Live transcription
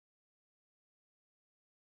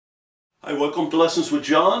Hi, welcome to Lessons with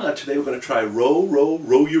John. Today we're going to try Row, Row,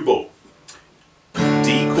 Row Your Boat.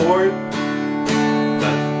 D chord,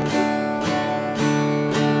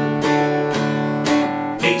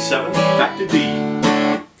 A7, back to D.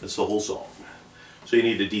 That's the whole song. So you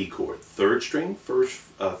need a D chord. Third string,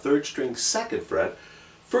 third string, second fret,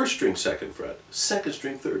 first string, second fret, second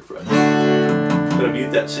string, third fret. I'm going to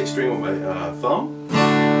mute that sixth string with my thumb.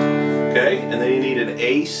 Okay, and then you need an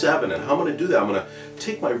A7, and how I'm going to do that, I'm going to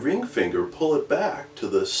take my ring finger, pull it back to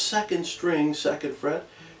the second string, second fret,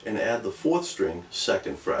 and add the fourth string,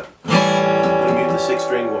 second fret. I'm going to mute the sixth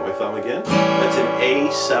string with my thumb again. That's an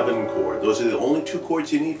A7 chord. Those are the only two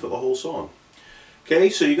chords you need for the whole song. Okay,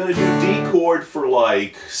 so you're going to do D chord for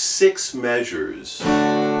like 6 measures,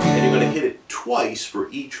 and you're going to hit it twice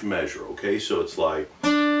for each measure. Okay, so it's like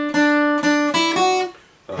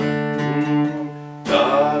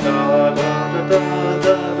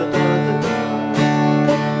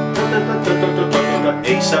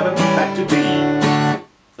A7, back to D.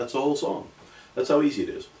 That's the whole song. That's how easy it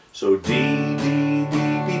is. So D, D, D,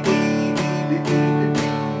 D, D, D, D, D,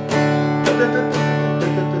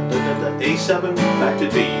 A7, back to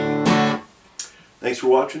D. Thanks for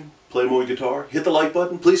watching. Play more guitar. Hit the like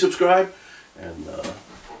button. Please subscribe. And